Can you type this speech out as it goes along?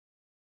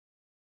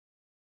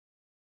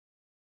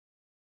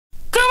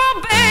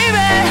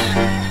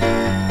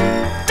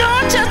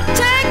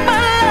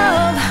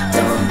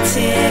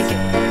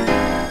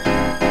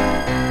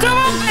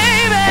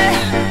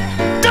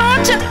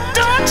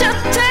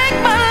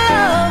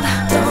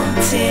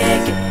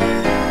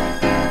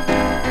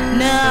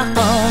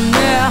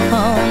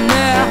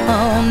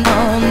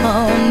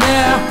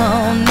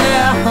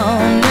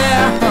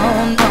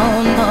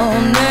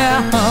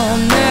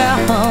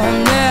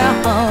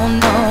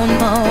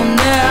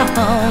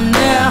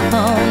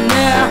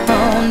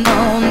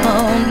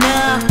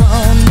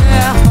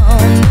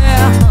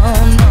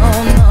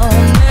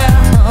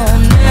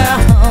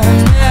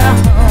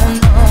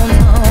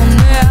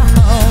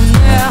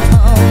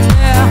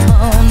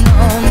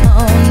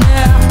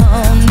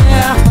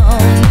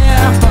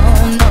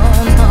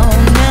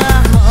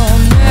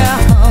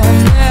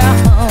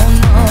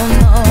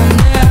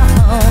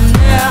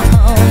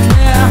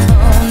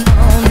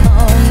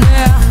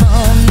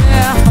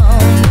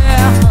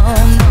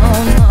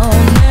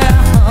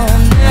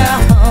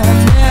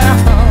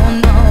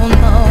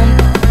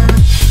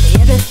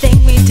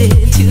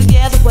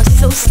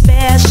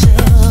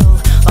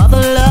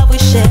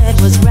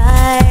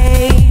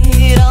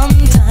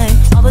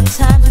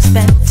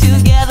spent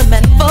together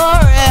meant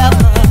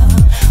forever.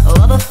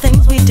 All the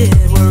things we did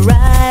were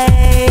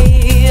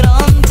right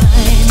on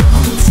time.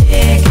 Don't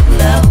take your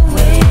love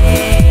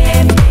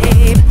away,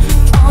 babe.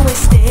 Always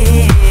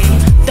stay,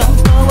 don't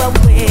go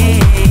away.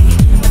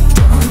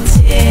 Don't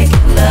take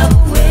your love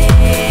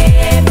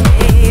away,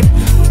 babe.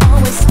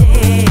 Always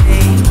stay,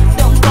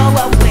 don't go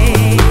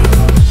away.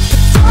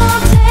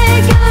 Don't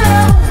take your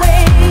love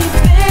away,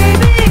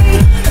 baby.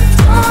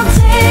 Don't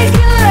take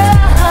your love.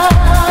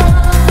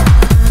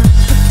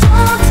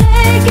 Don't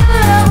take your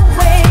love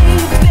away,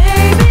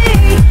 baby.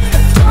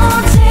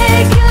 Don't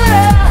take your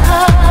love.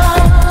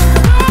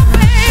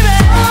 Baby,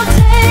 don't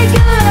take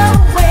your love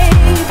away,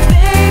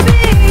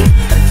 baby.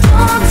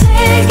 Don't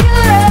take your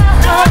love.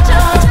 Don't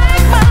just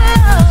take my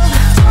love.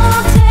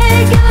 Don't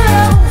take your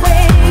love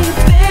away,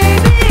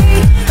 baby.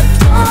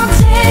 Don't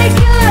take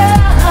your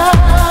love.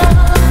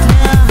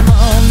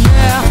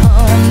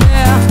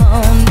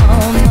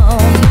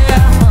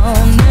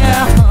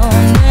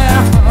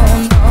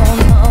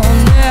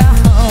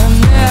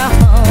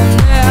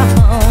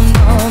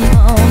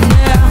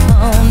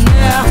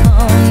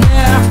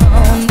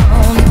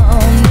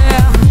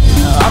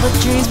 All the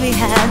dreams we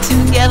had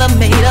together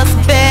made us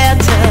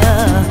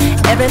better.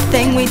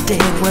 Everything we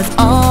did was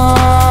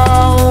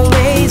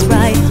always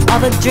right. All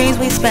the dreams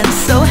we spent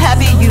so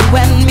happy, you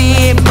and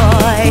me,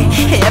 boy.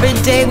 Every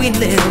day we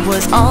lived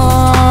was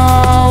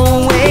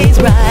always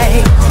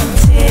right. Don't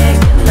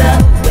take your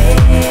love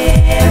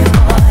away,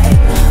 boy.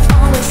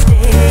 Always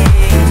stay,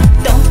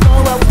 don't go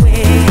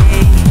away.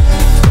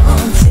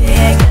 Don't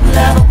take your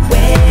love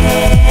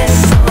away,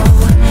 so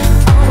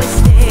always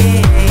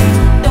stay,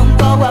 don't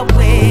go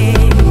away.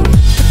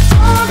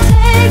 Don't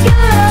take your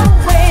love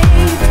away,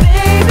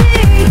 baby.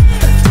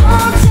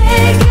 Don't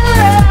take your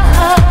love.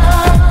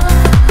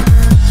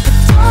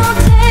 Don't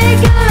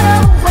take your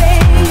love away,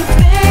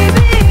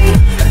 baby.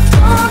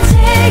 Don't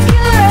take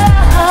your love.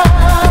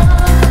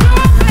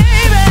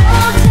 Baby,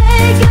 don't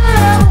take your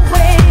love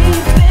away,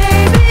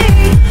 baby.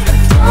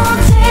 Don't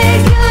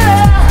take your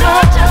love.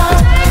 Don't just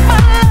take my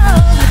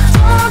love.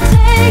 Don't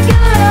take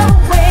your love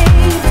away,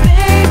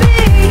 baby.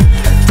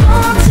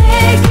 Don't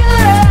take your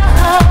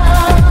love.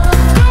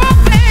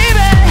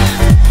 Baby,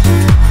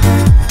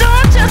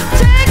 don't just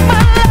take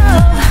my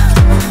love.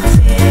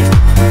 Baby,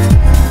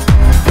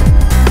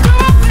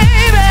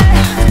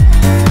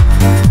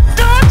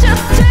 don't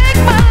just take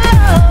my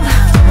love.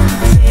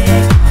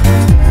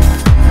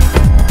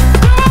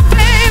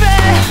 Baby,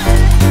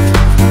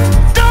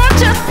 don't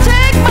just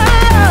take my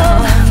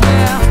love.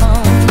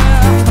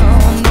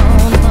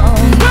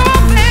 No,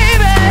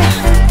 baby,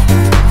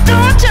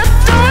 don't just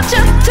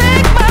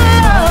take my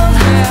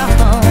love.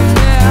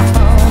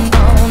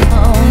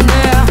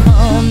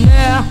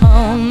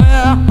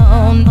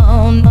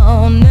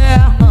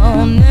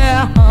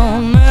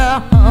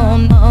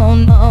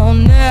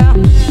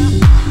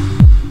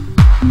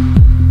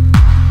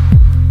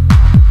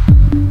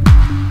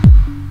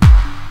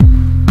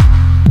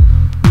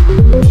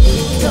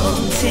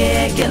 Don't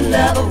take your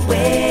love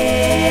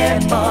away,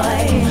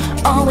 boy.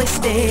 Always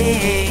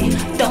stay,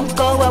 don't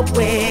go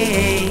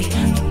away.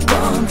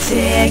 Don't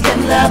take your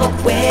love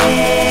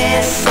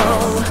away, so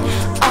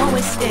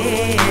always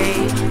stay,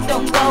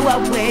 don't go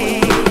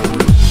away.